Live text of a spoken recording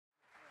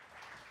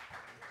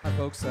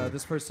Folks,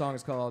 this first song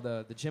is called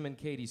the Jim and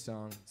Katie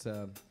song.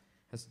 It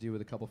has to do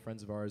with a couple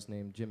friends of ours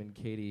named Jim and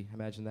Katie.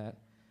 Imagine that.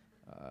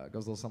 It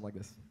goes a little something like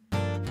this.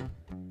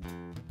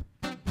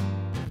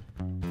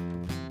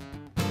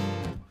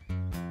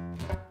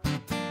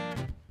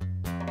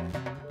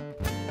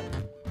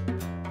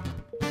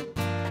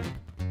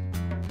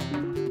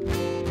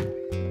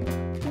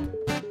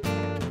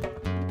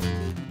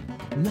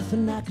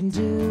 Nothing I can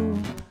do,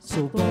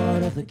 so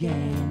bored of the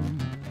game.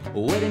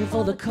 Waiting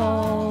for the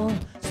call,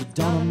 so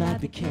dawn night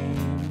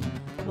became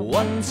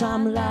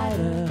one-time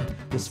lighter,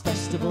 this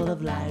festival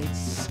of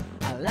lights.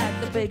 I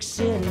like the big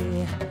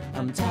city,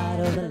 I'm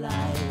tired of the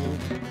light.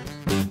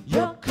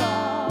 Your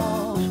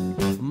call,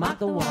 mark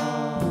the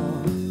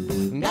wall.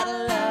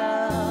 Gotta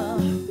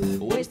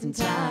love, wasting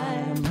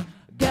time.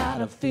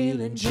 Got a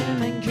feeling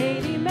Jim and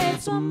Katie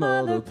made some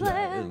other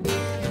plans.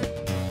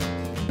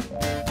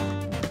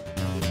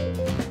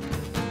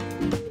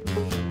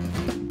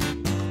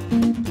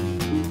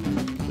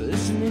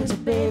 Listening to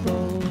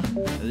Babel,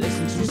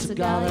 listen to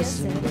cigar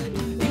listen.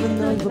 Even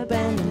though you've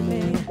abandoned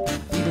me,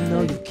 even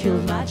though you've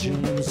killed my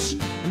dreams.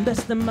 En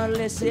veste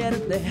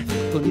maldecirte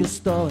con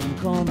justo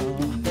encono.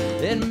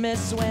 En mis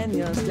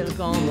sueños del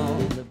como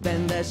de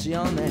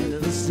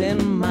bendiciones.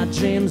 In my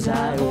dreams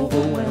I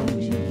overwhelm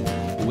you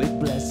with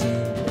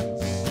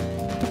blessings.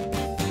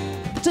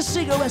 Te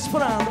sigo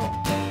esperando.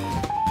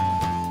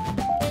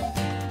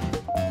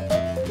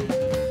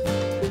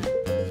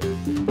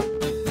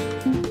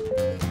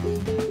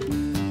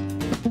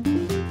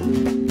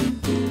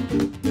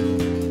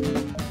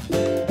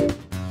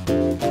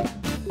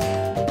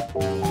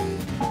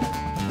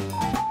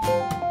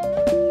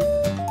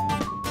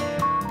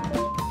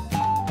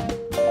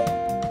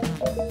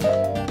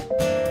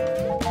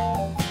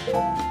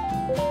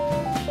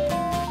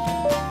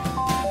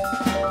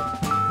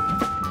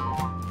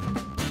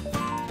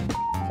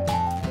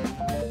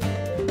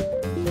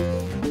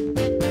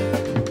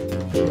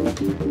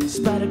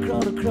 Spider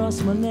crawled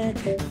across my neck,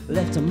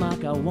 left a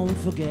mark I won't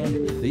forget.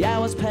 The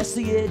hours pass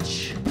the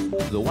edge,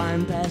 the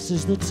wine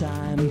passes the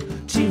time.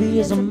 TV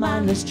is a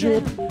mindless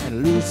trip, an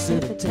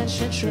elusive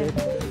attention trip.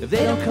 If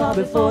they don't call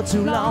before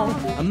too long,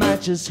 I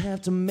might just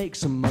have to make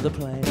some other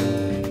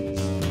plans.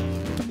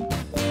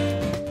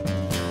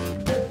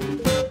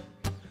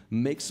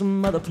 Make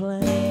some other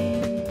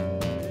plans.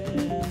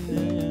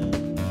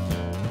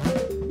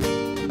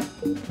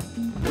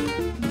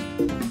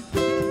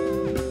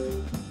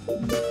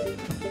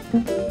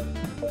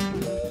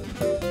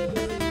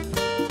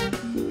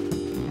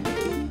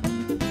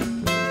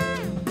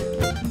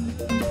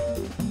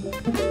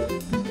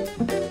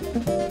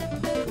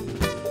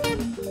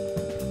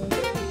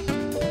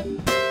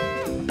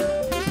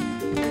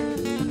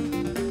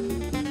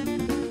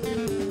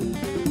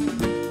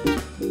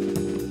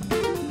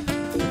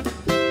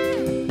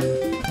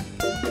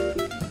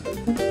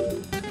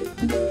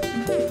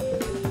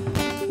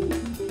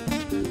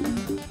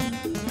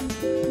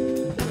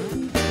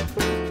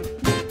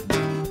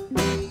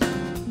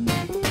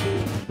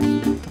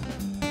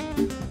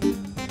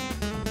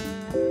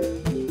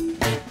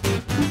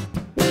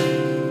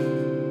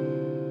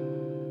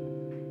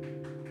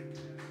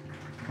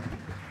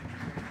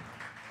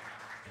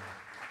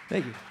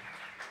 Thank you.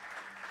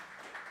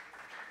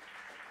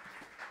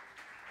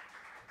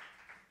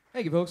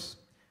 Thank you, folks.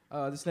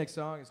 This next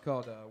song is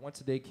called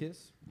Once a Day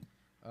Kiss.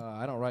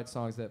 I don't write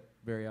songs that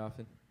very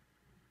often,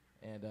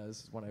 and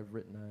this is one I've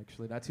written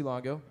actually not too long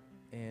ago,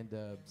 and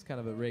it's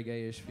kind of a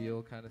reggae-ish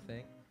feel kind of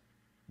thing.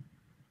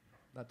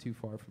 Not too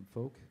far from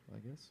folk, I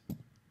guess. It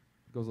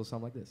goes a little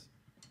something like this.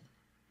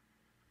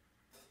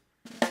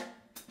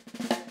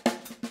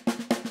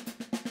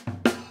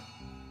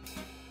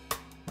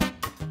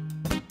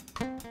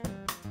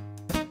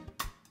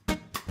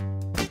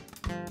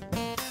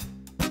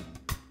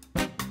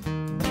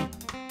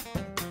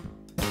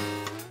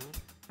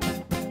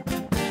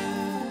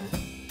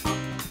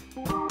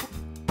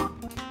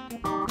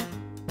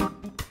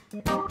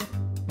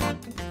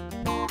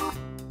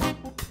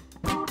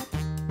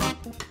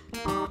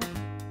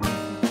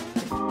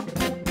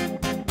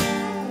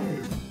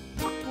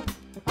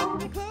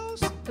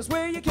 That's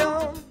where you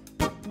come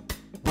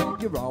when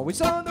you're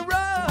always on the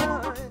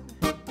run.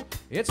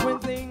 It's when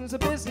things are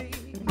busy,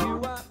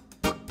 you are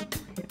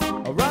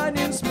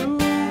running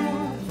smooth.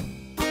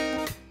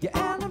 Your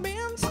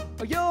elements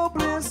are your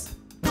bliss.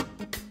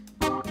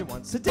 Your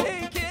once a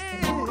day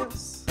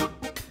kiss.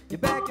 You're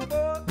back and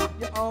forth,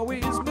 you're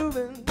always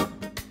moving.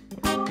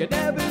 You're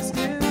never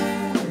still.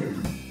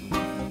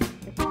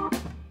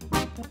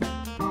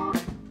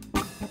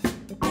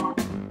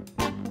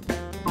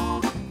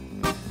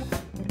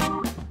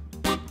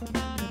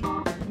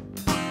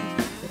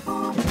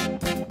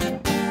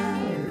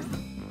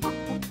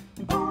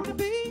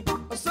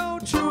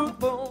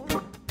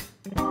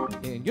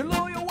 In your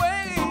loyal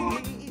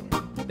way,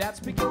 that's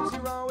because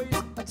you're always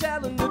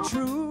telling the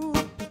truth.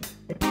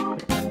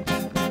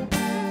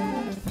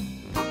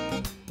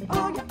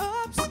 All your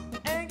ups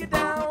and your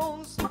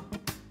downs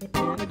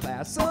in a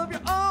class of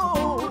your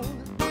own.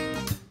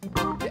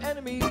 Your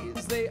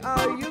enemies, they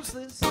are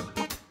useless.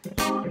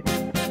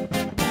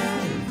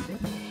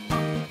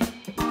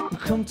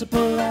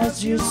 comfortable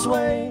as you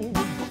sway.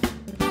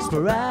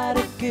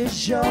 Sporadic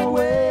is your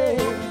way.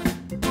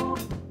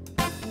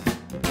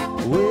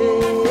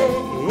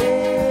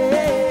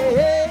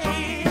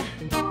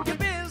 You're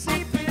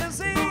busy,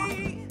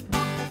 busy.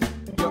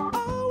 You're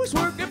always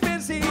working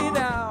busy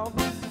now.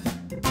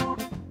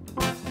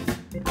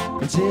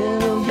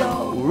 Until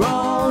you're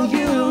all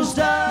used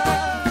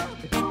up,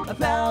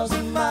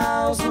 1,000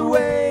 miles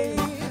away.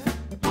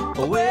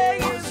 Away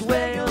is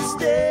where you'll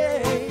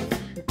stay.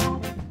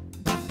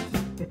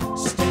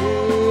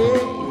 Stay.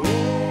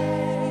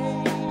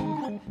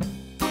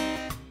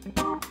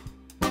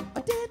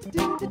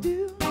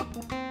 Do-do-do-do-do.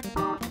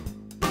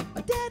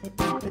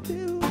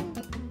 Do-do-do-do-do.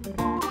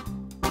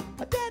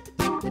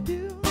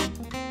 Do-do-do-do-do.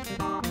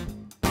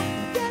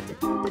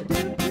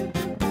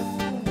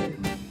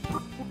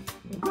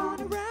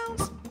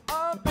 Runarounds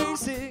are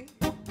basic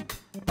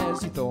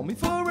as you throw me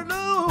for a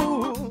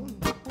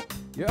loop.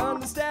 Your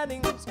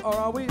understandings are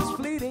always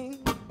fleeting.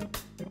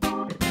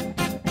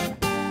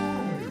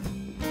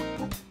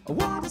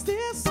 What is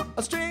this?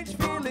 A strange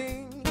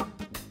feeling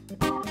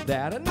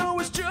that I know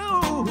is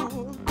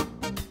true.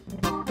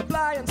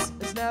 Compliance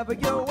is never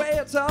your way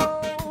at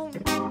all.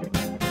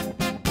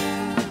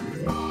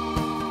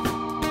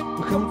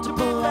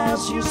 Comfortable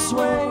as you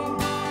sway.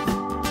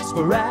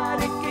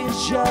 Sporadic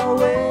is your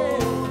way.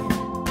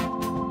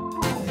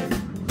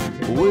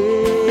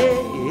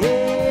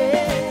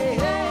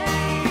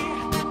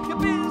 You're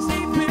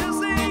busy,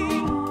 busy.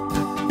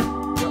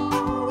 You're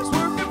always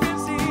working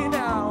busy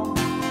now.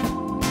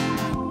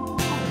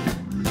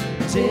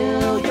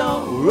 Till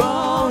you're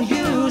all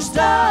used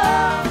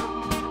up,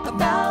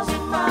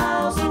 1,000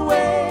 miles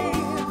away.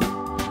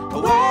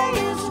 Away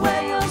is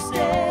where you'll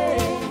stay.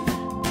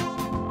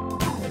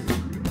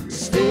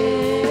 Stay.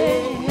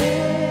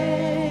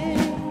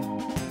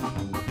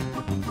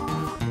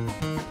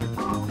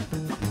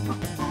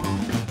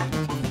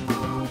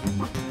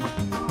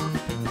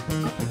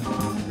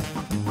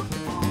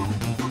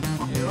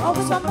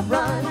 Always on the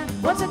run,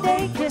 once a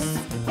day kiss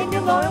in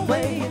your loyal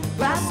way.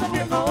 Glass of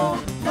your own,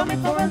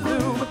 coming for a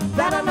loop,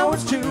 that I know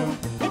it's true.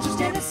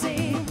 Interesting to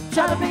see,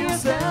 try to be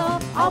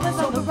yourself. Always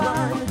on the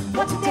run,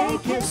 once a day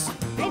kiss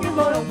in your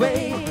loyal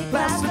way.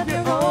 Glass of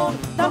your own,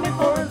 coming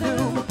for a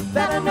loop,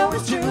 that I know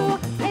it's true.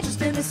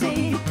 Interesting to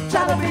see,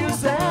 try to be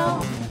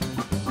yourself.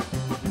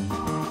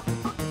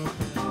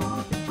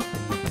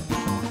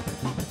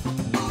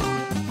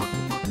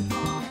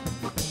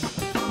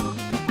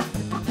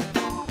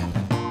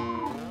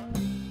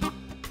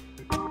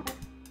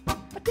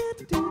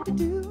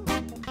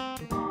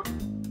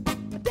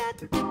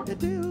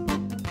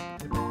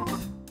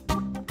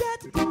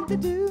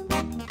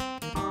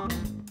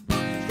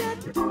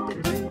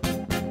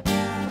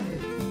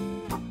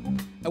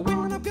 And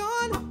when I'm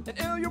gone and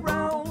ill you're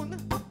around,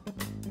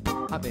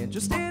 I'm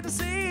interested to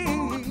see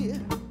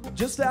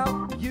just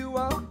how you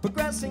are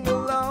progressing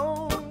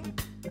along.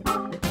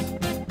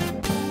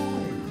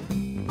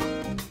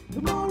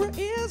 The more it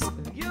is,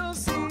 you'll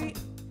see.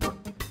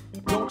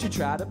 Don't you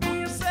try to be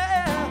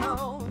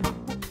yourself,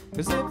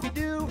 'cause if you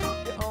do,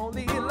 you're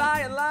only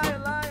lying,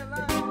 lying, lying,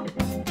 lying.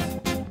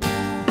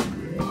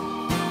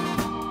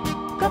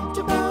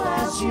 Comfortable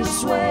as you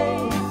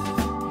sway.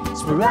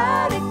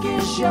 Sporadic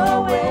is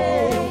your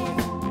way.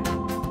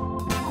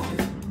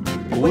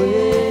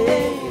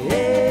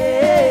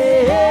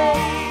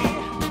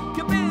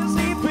 You're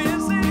busy,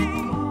 busy.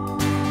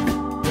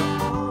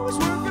 You're always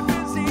working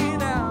busy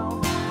now.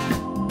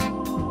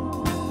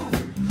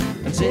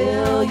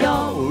 Until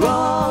you're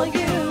all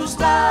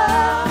used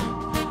up,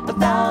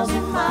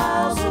 1,000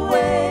 miles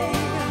away.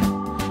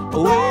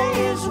 Away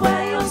is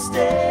where you'll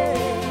stay.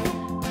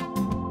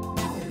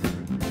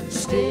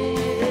 Stay.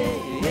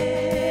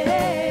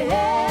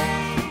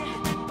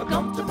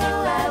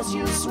 Comfortable as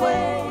you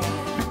sway.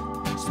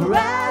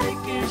 Sporadic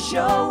is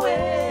your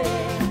way.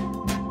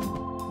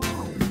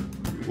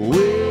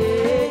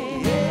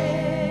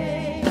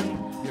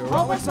 You're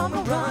always on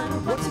the run,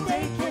 once a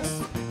day kiss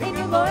in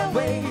your loyal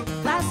way.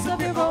 Glass of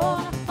your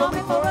own,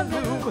 falling for a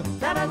loop,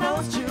 that I know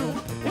is true.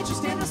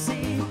 Interesting to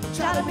see,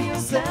 try to be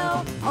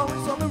yourself.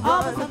 Always on the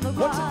Always run. on the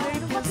Once a run, day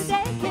once a kiss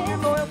day kiss in your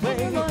loyal way.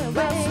 in your loyal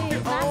Glass way. of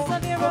your Glass own,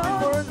 of your coming for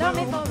a own,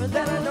 coming loop, for a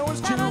that I know is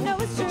loop, that I true. know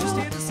is true.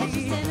 Interested to see,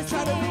 Interesting to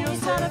try to be see,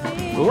 yourself. try to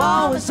be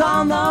Always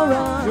on the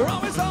run. You're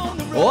always on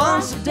the run.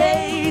 Once a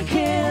day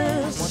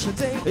kiss. Once a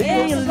day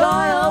In your kiss.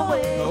 loyal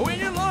way. Oh, in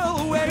your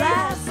loyal way.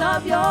 glass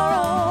of your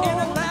own. In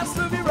a glass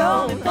of your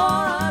Throw own. me for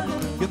a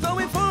loop, You throw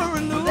me for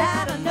a loop.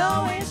 that I know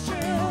is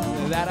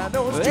true. That I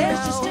know is true.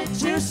 Interested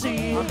to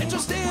see, I'm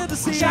interested to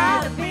see.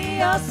 try to be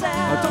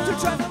yourself. Don't you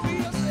try to be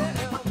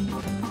yourself.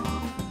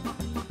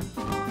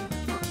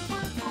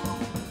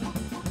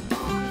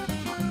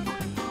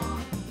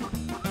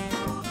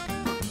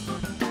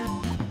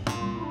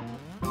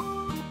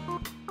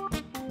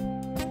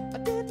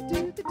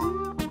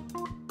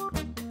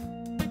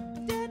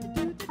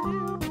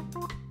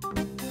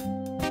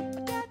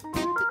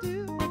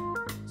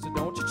 So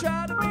don't you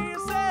try to be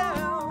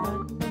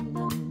yourself.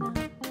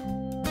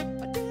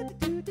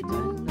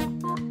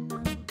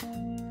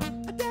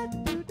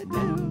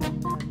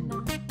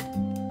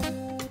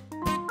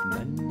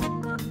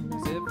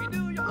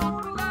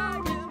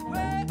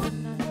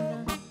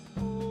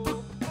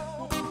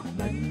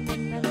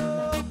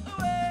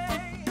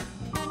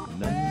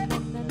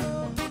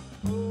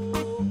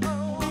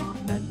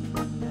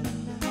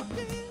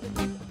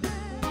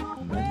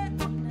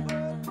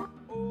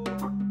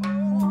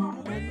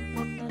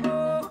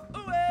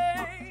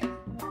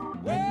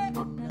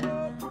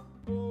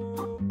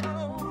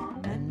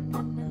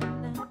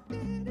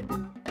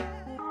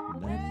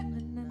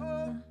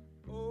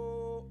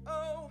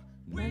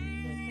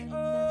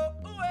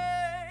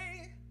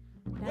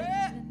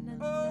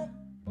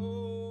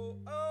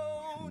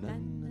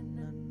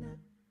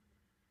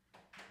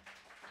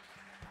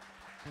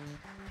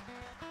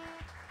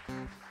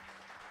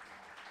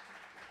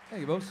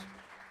 Thank you, boss.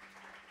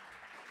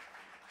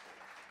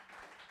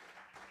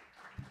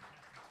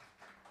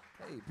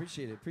 Hey,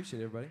 appreciate it,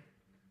 everybody.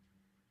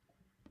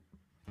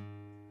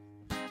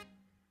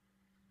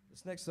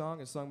 This next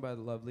song is sung by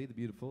the lovely, the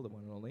beautiful, the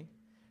one and only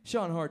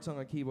Sean Hartung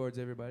on keyboards,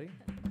 everybody.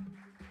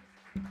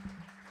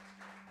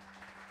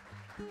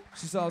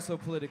 She's also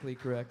politically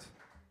correct.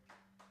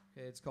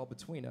 Okay, it's called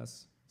Between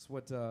Us. It's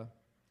what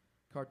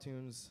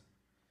cartoons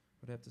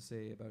would have to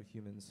say about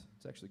humans.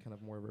 It's actually kind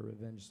of more of a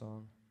revenge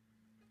song.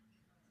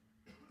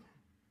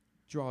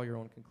 Draw your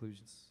own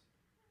conclusions.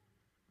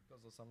 It goes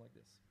a little something like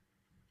this.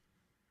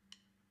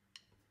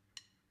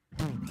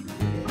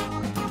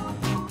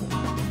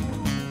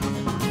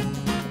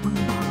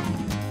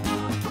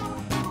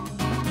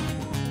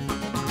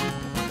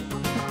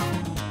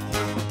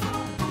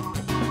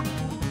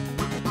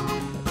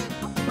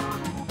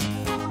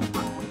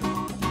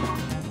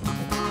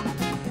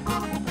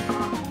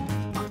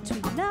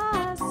 Between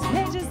us,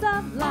 pages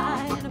of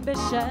light and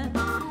ambition,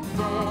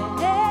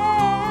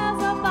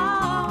 there's a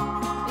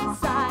bomb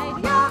inside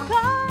your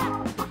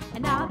car,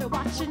 and now they're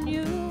watching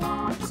you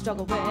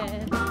struggle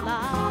with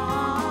life,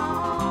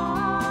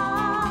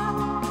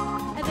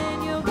 and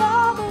then you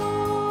go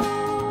move.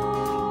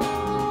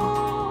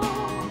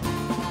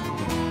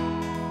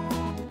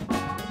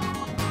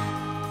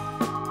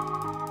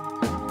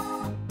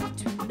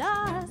 Between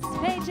us,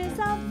 pages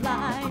of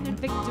light and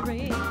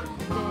victory,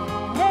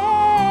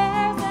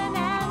 there's an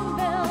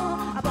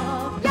anvil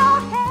above your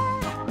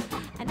head,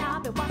 and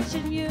I'll be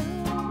watching you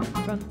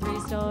from 3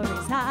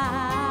 stories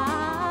high,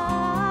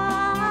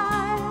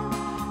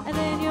 and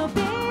then you'll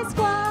be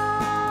squashed.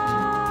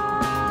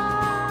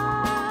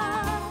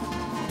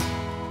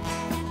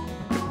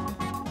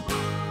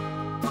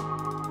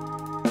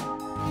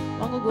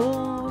 Long ago,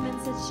 a woman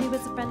said she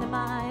was a friend of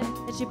mine,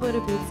 and she put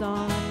her boots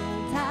on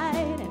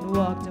tight and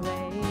walked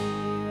away.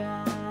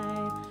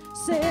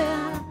 I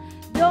said,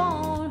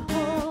 don't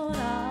hold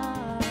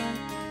on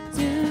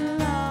too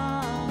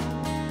long,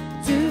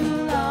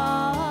 too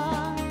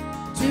long,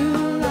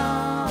 too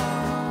long.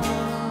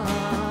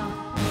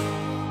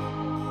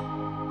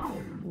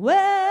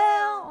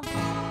 Well,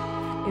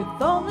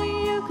 if only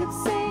you could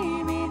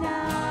see me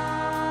now.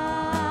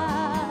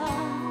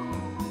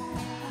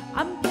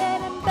 I'm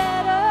getting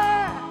better.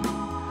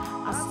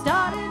 I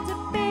started to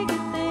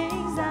figure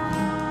things out.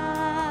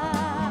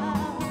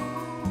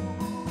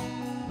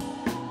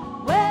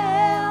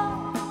 Well,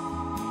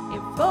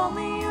 if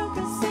only you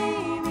could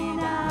see me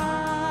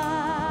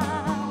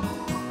now.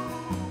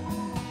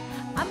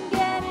 I'm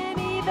getting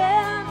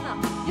even.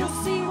 You'll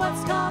see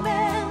what's coming,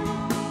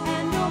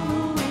 and you'll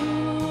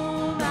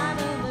move out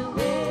of the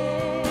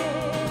way.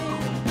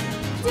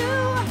 Do,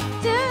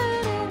 do,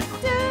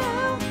 do,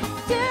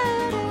 do, do,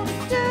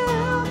 do,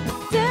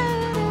 do,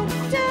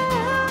 do,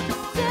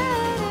 do,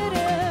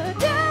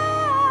 do.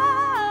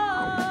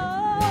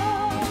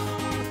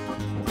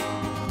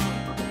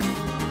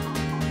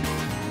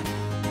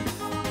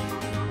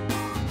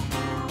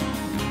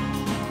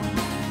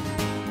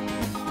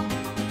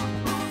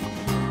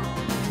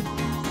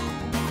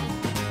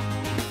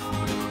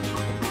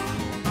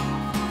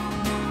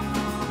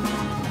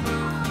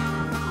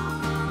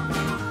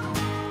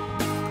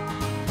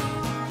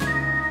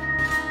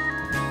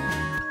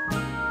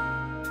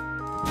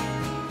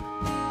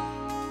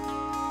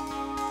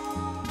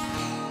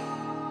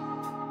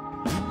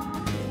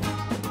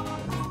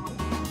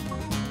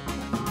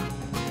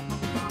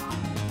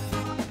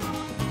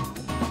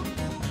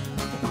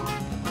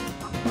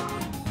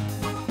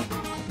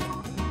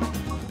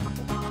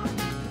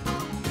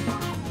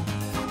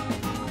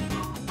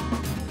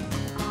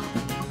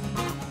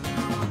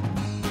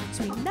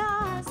 Between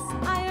us,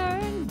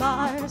 iron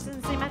bars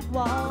and cement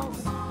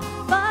walls,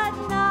 but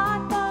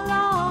not for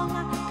long,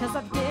 'cause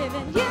I've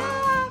given you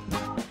up,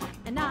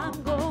 and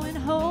I'm going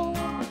home,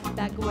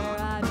 back where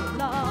I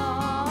belong.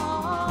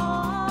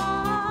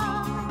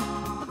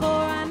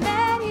 Before I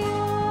met you,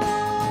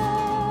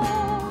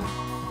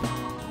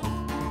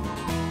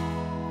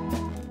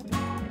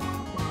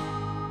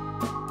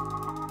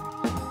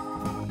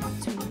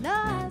 between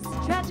us,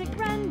 tragic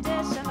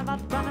rendition of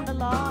outrunning the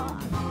law.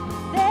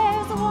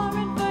 There's a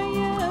warrant for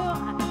you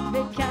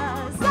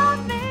because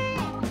of me.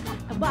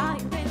 And while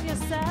you're in your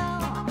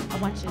cell, I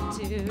want you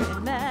to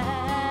remember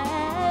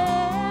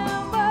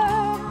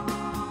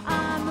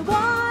I'm the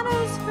one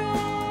who's free.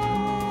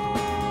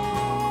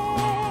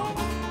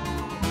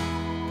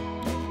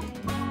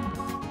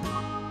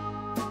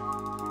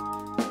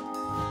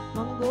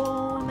 Long ago,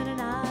 Min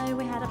and I,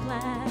 we had a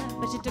plan,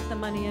 but she took the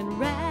money and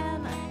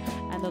ran,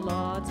 and the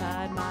law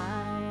tied my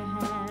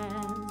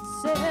hands.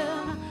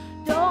 Said,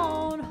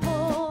 don't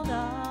hold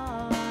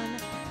on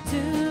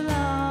too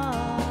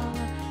long,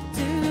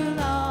 too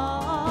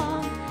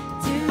long,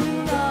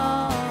 too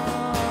long.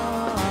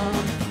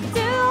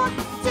 Do,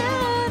 do,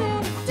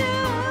 do, do,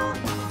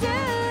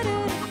 do,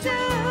 do,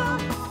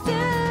 do,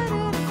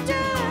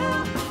 do,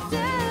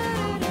 do,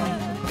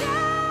 do.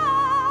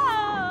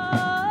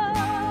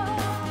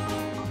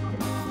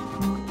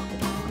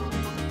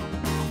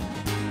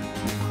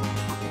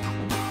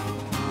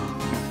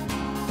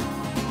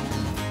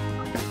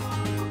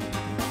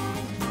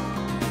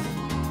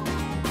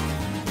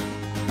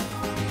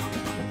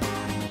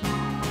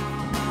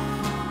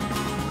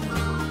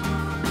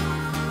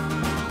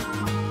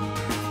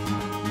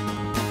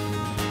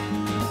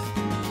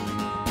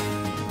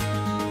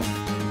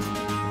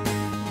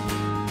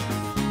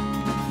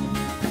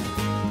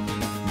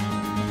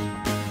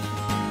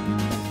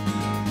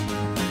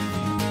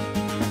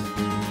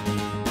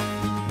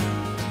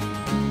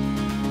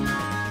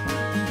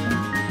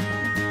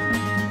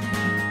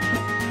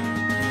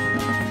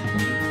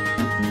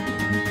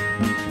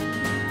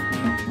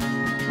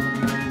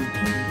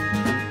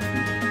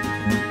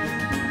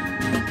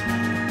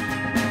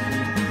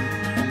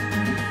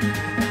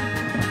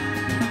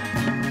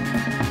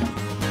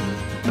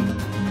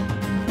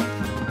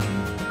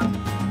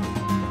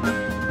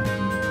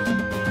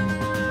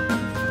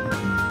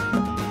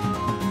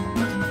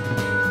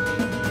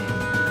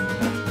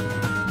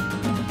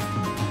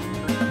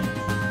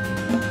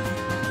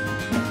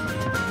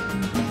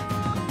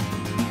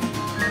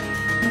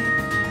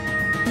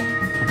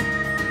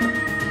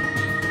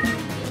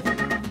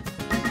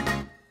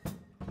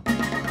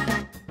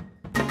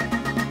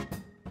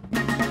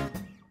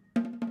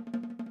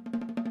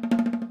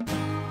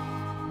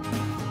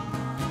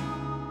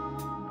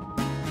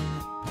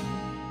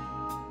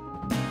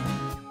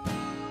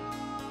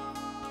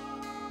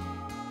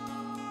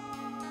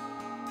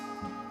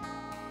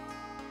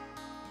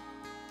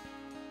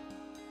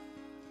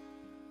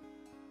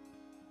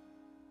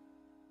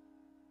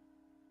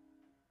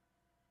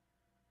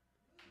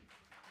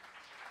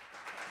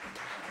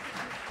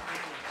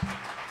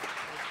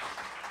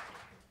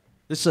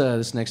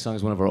 This next song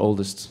is one of our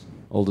oldest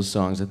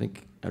songs. I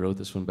think I wrote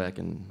this one back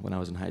when I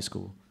was in high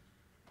school,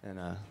 and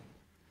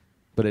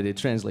but it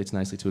translates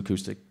nicely to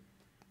acoustic.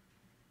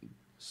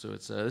 So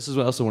this is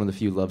also one of the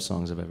few love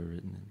songs I've ever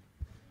written.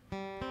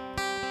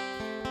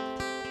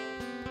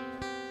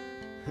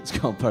 It's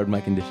called "Pardon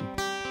My Condition."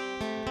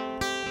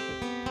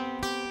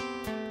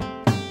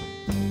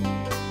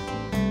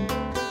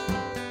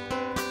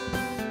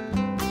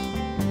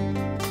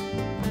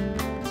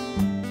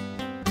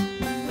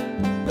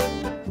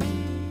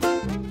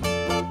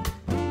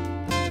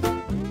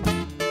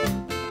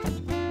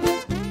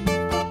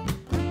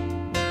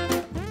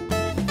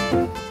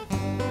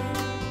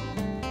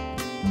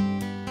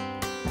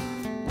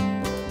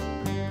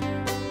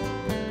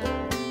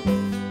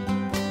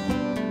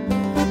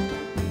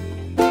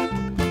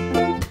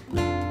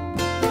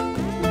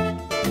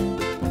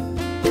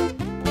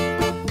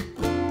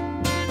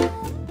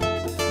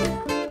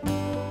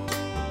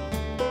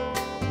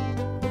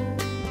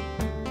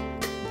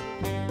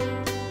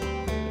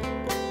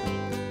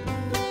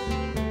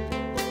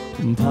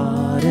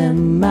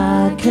 Pardon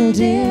my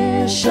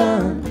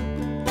condition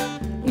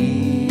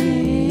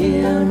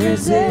in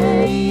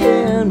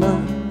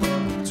resentment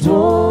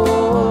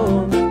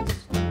towards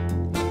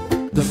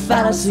the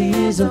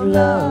fallacies of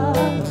love.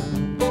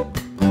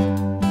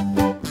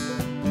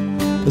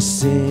 A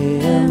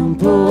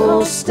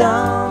simple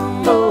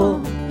stumble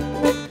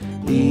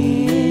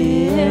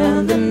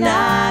in the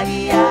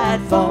night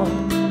fall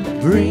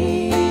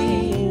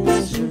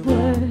brings your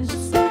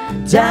words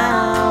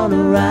down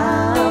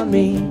around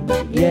me.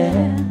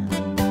 Yeah,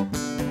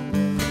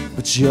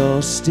 but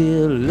you're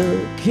still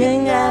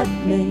looking at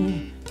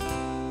me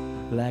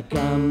like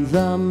I'm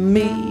the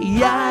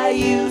me I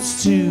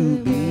used to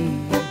be.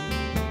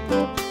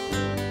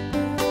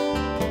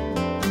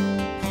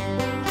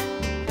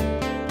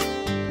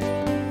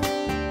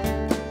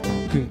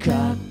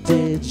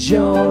 Concocted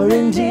your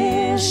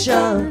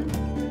rendition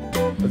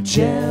of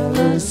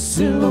jealous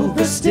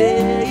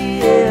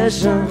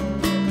superstition,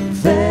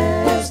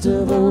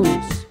 festivals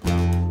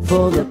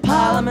for the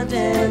parliament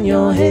in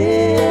your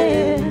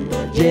head,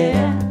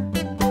 yeah.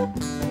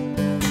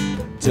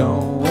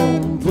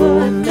 Don't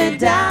put me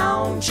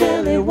down,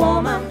 chilly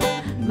woman.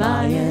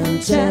 My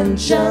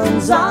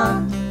intentions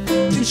are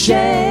to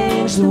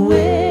change the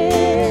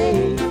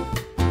way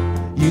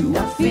you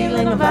are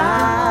feeling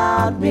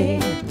about me,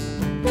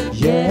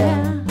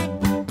 yeah.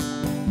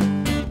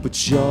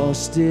 But you're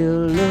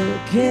still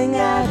looking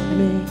at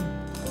me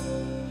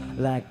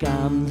like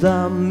I'm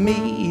the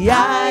me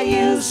I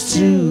used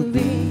to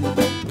be.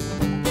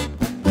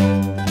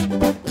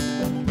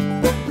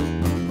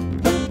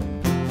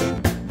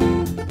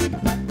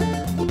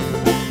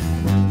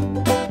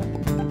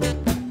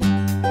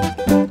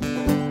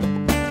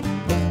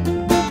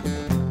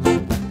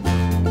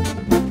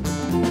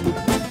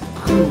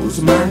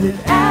 Close-minded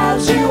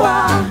as you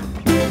are,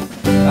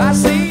 I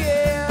see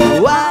it.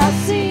 oh, I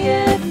see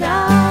it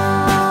now.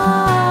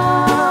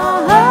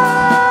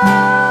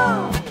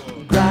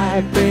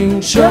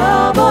 Griping,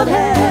 troubled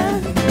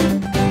head,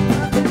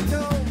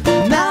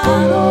 now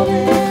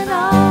holding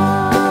on.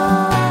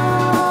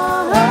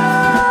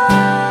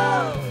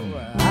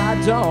 I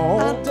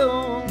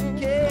don't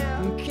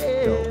care.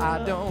 No, I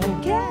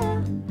don't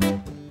care.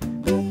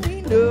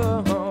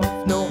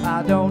 enough. No,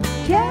 I don't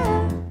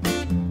Care.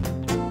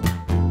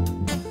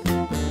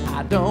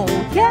 I don't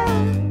Care.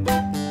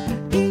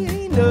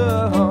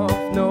 enough.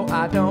 No,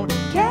 I don't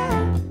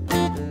Care.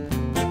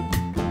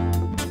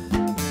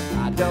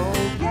 I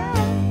don't Care.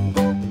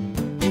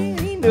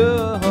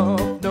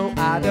 enough. No,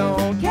 I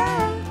don't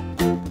Care.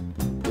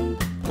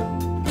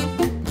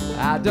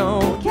 I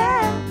don't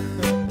Care.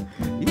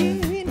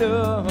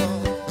 enough.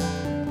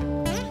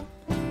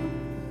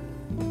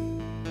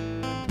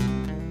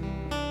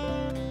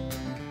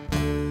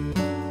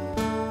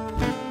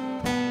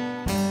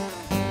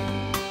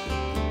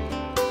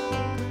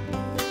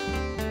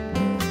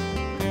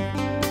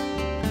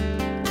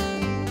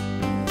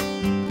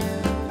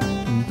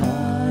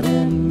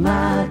 Pardon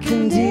my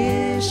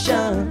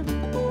condition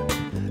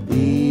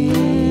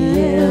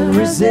in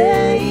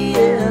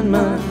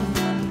resentment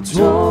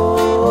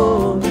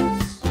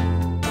towards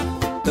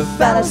the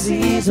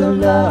fallacies of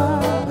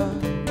love.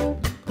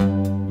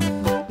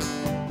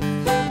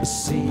 A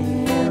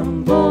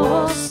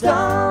simple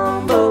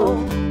stumble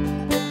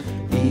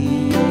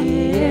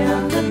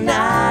in the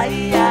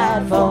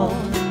night fall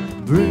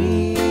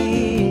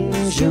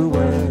brings your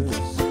words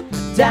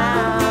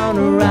down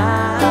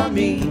around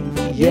me,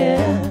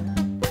 yeah.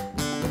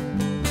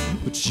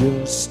 But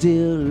you're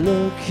still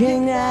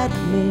looking at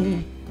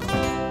me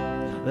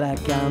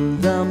like I'm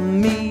the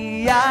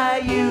me I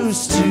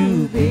used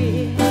to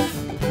be.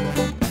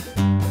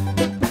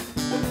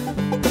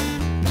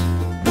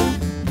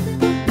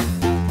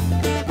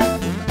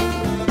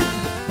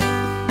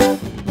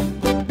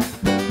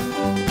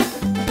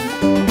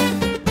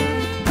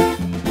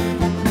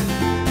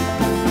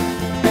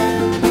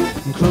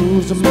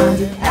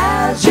 Close-minded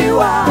as you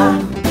are,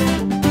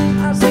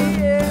 I see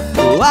it.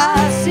 oh,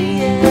 I see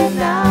it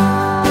now.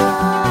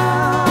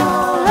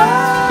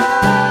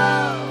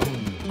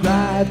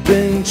 I've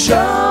been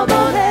trouble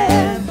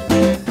ahead.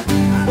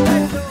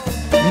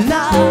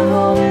 Now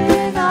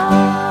holding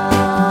on.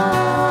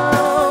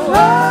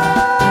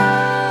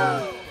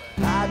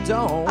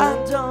 I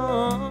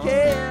don't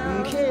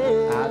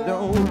care. I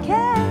don't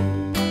care.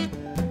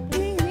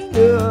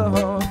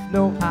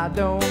 No, I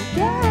don't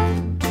Care.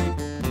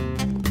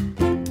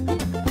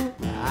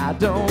 I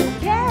don't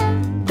Care.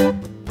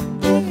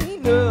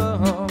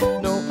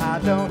 no, I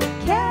don't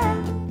Care.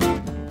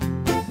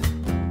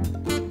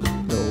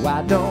 No,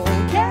 I don't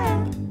Care.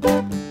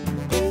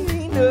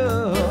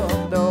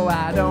 No,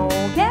 I don't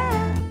Care.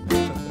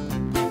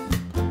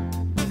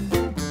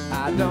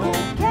 I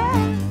don't Care.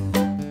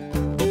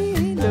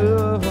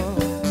 no.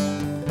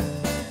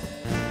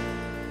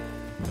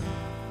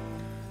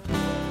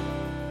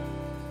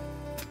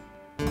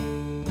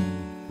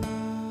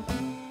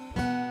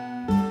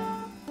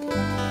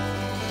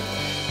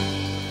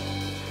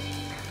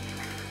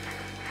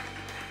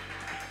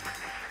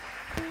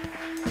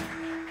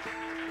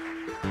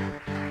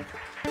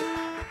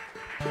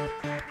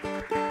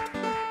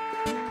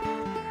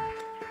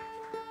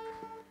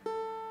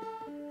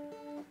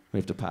 We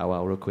have to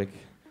powwow real quick.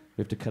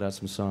 We have to cut out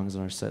some songs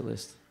on our set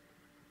list.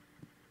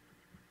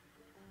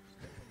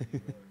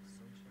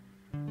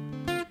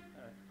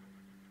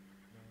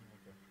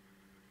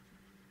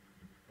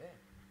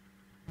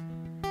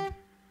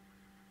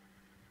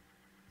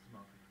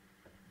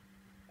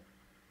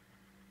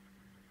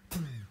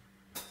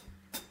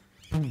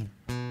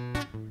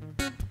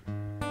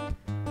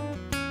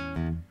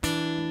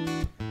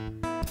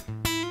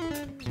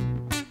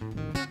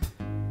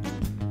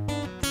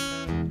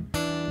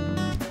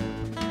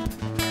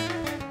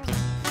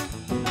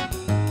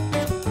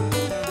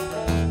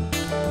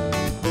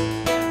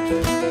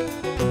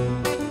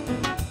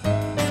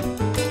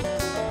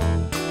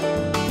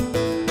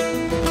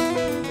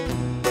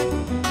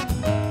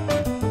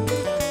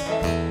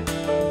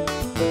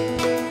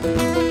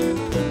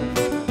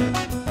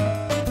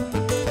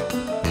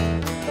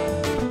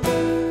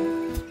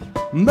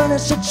 But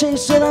it's a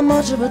chase without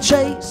much of a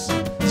chase.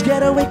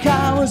 Scared away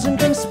cowards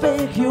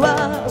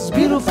inconspicuous.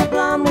 Beautiful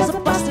blonde was a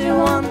busty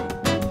one.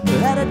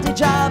 Had a day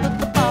job at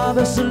the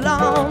barber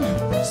salon.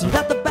 So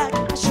at the back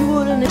she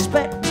wouldn't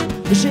expect.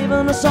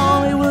 Shaving a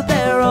song, we were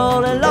there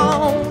all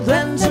along.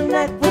 Then to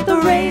neck with the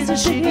razor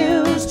she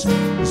used.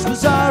 This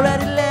was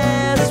already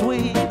last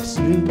week's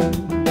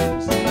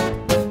news.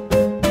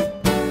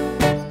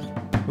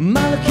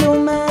 Molecule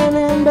Man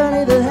and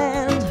Bernie the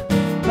Hand.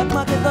 Black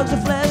market thugs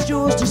with flash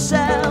jewels to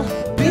sell.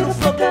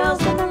 Beautiful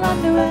girls in their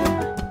underwear.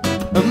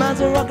 The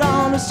minds are all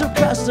gone, it's so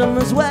custom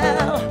as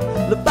well.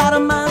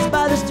 Lobotomized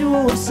by this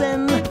duo of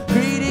sin.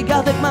 Greedy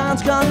gothic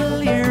minds gone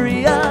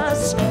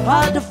delirious.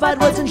 Hard to fight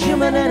what's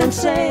inhuman and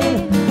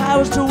insane.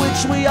 Powers to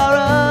which we are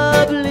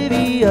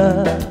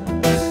oblivious.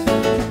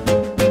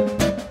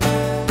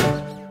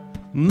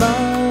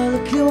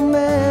 Molecule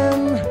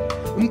Man,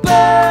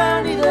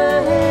 Bernie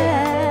the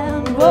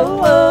Hand. Whoa,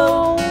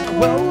 whoa,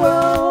 whoa,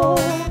 whoa.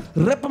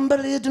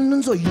 Repambele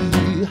denunzoi.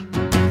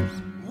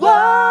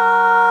 Whoa.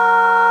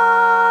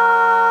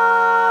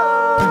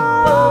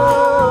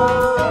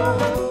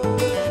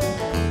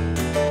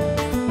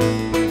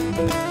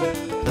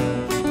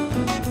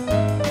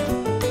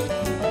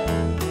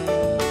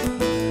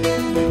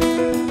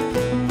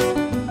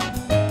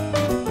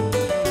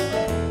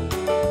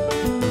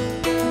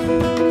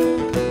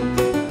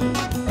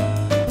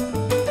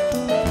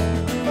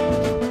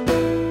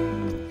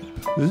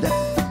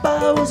 Left the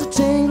bowels of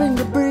tingling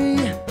debris,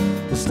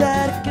 the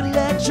static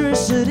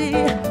electricity.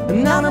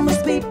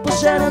 Anonymous people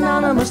shared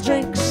anonymous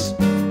drinks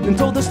and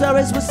told the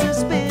stories with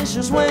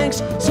suspicious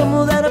winks. Some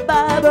of that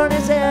abide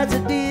Bernie's head's a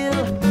deal.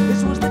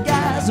 This was the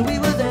guys we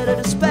were there to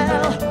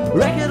dispel.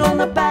 Record on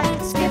the back,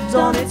 it skipped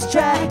on its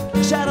track.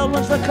 Shadow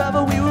lunch for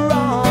cover, we were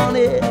on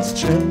its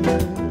track.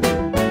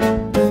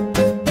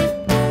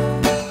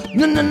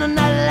 No,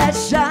 light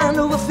shine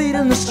over feet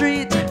in the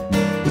street.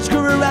 Let's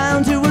go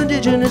around to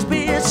indigenous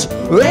beats.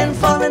 Rain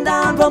falling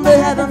down from the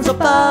heavens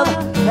above.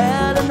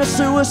 Head in the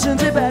sewer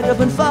since they back up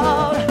and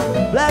fall.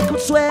 Black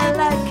coats sway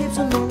like capes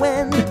in the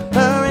wind.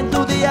 Hurrying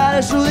through the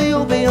eyes through the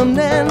opium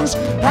dens.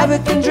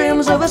 Havoc and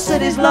dreams of a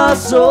city's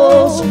lost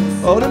souls.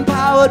 All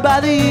empowered by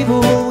the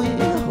evil we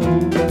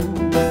hold.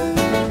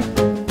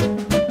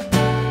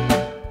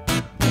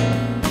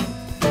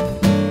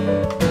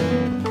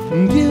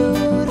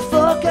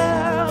 Beautiful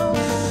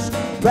girls,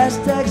 brass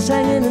tacks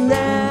hanging in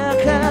their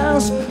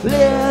curls,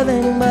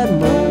 living but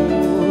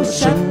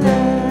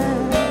motionless.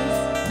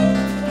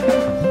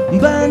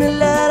 Bernie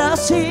led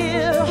us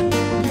here,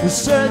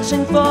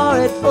 searching for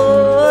it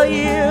for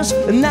years,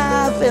 and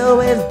I feel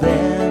we've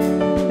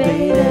been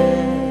beaten.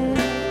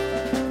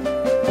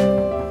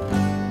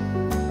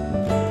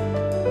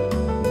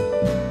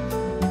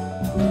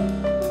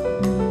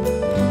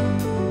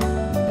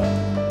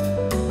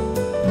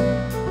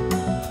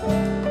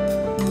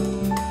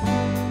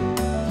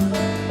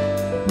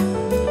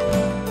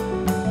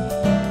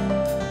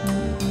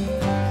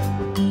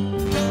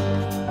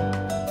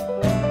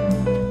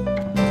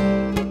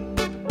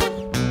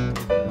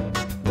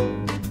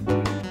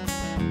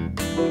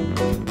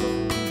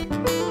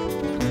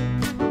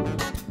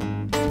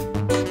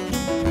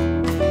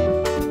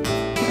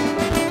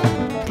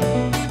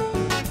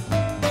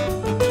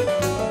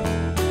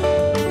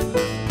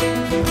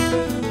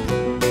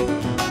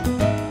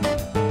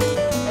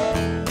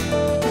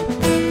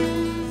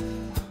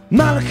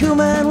 Molecule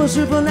Man was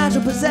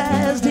supernatural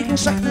possessed. He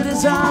constructed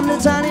his arm to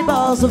tiny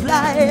balls of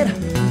light,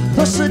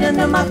 pushed it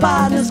into my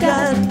partner's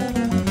gut,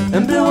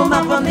 and blew him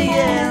up from the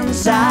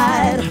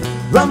inside.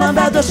 From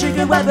about the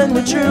secret weapon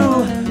we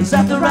drew, and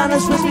slapped around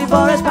his wrist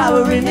before his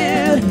power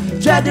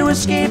renewed. Tried to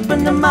escape,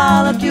 and the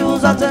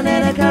molecules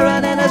alternated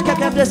current, and his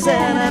kept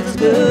descent as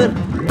good.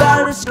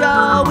 Battered his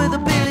skull with a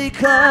billy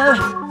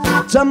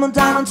club, tumbled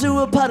down into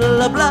a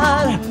puddle of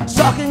blood,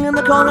 stalking in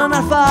the corner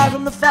not far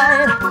from the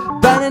fight.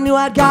 But I knew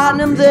I'd gotten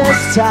him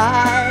this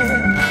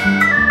time.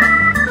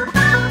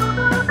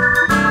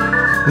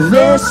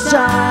 This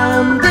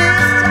time,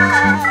 this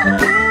time,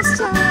 this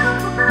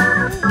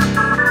time,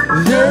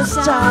 this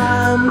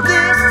time,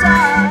 this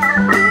time,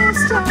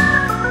 this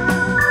time,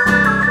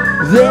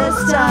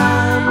 this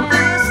time,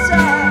 this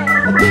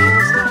time,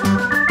 this time.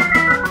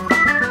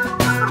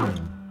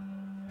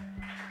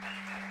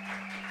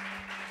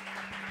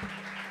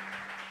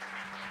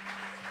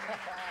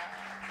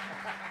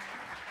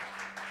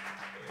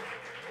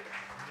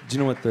 Do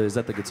you know what is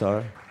that the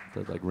guitar? The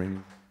like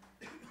ring?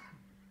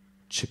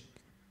 Chick.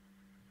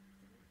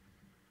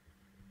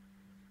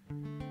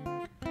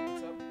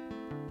 What's up?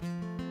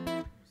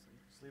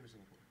 Sleeve or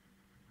sing?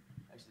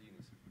 Actually, you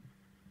need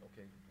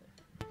Okay.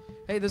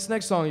 Hey, this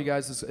next song, you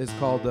guys, is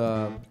called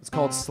it's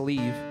called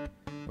Sleeve,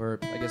 or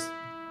I guess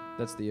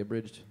that's the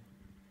abridged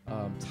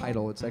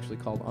title. It's actually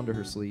called Under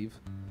Her Sleeve,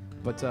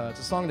 but it's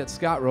a song that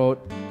Scott wrote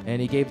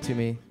and he gave it to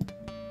me.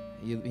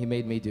 He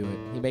made me do it.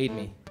 He made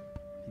me.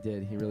 He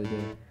did. He really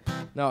did.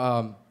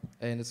 No,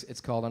 and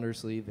it's called Under Her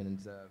Sleeve, and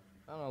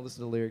I don't know.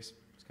 Listen to the lyrics.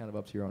 It's kind of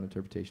up to your own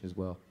interpretation as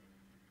well.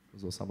 It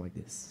was a little something like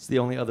this. It's the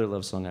only other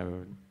love song I've ever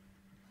heard.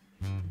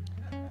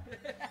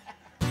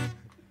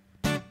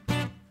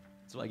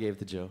 That's why I gave it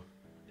to Joe.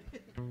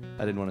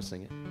 I didn't want to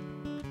sing it.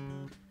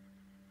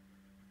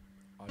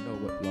 I know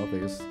what love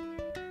is.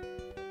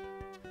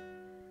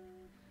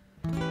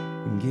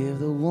 Give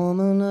the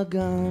woman a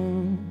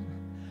gun,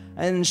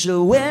 and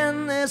she'll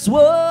win this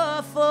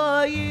war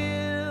for you.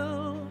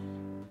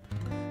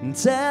 And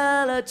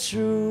tell her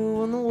true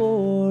when the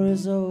war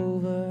is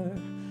over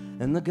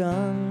and the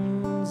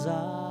guns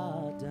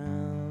are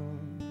down,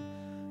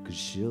 'cause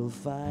she'll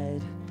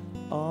fight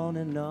on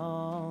and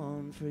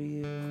on for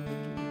you.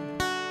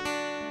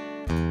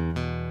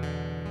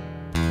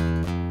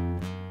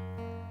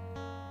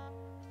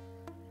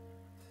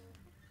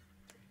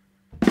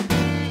 It's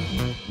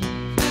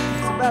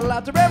a battle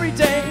out there every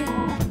day.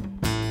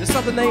 There's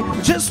something they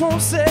just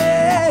won't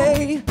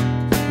say.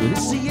 But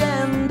it's the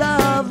end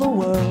of the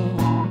world.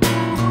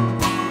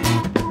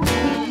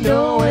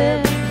 Know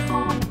it.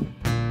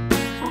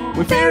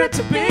 We fear it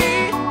to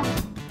be,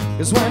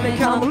 'cause when they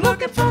come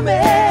looking for me,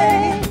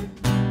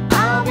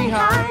 I'll be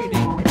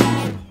hiding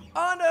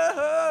under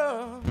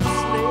her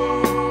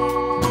sleeve.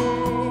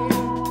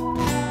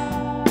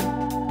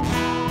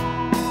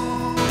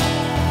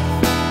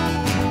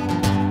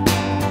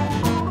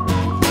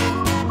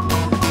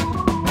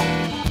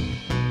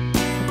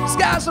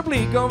 Skies are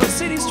bleak over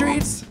city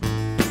streets.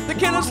 The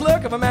killer's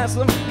look of a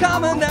massive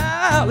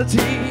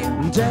commonality.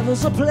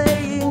 Devils are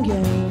playing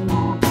games.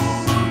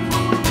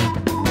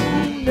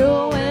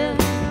 Knowing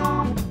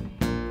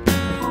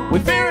we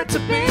fear it to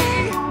be,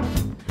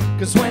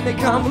 'cause when they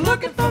come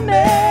looking for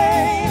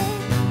me,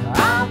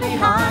 I'll be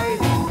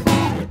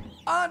hiding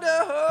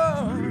under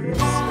her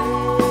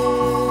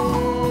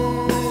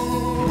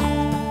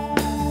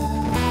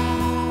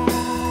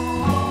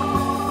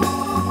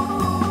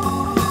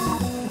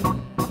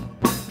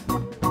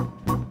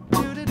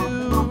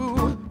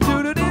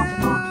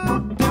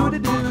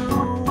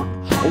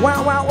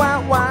wow, wow,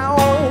 wow, wow.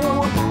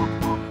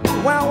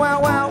 Wow,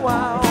 wow, wow,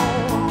 wow.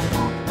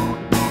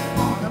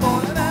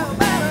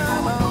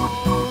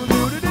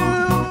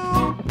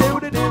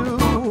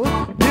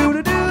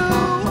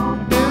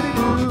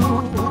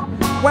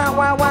 Wow,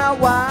 wow, wow,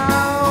 wow.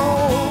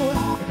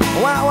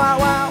 Wow, wow,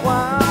 wow,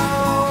 wow.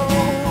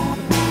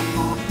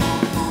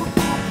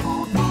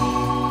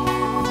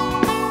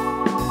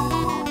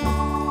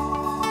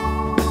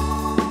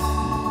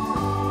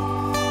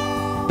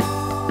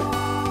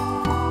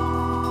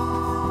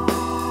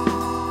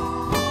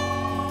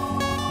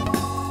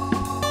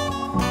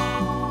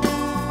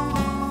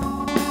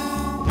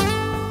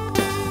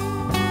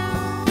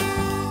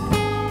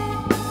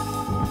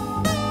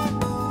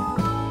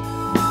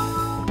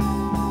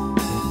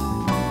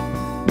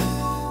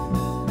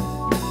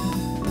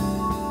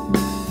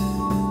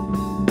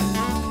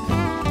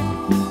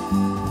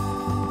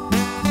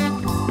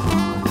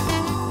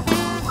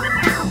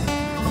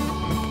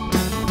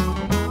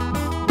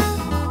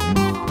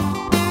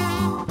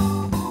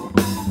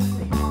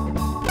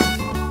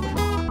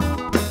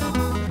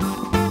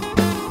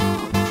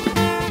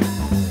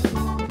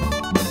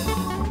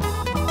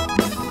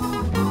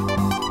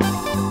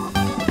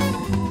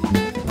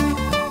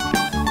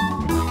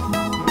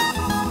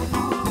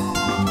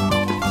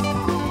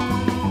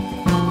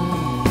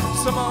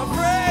 Some are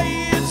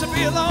afraid to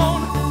be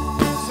alone.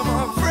 Some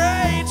are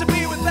afraid to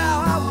be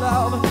without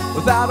love,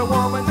 without a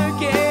woman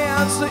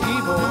against the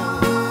evil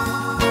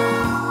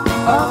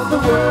of the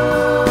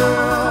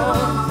world.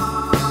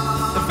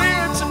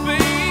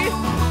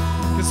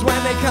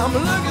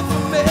 I'm looking for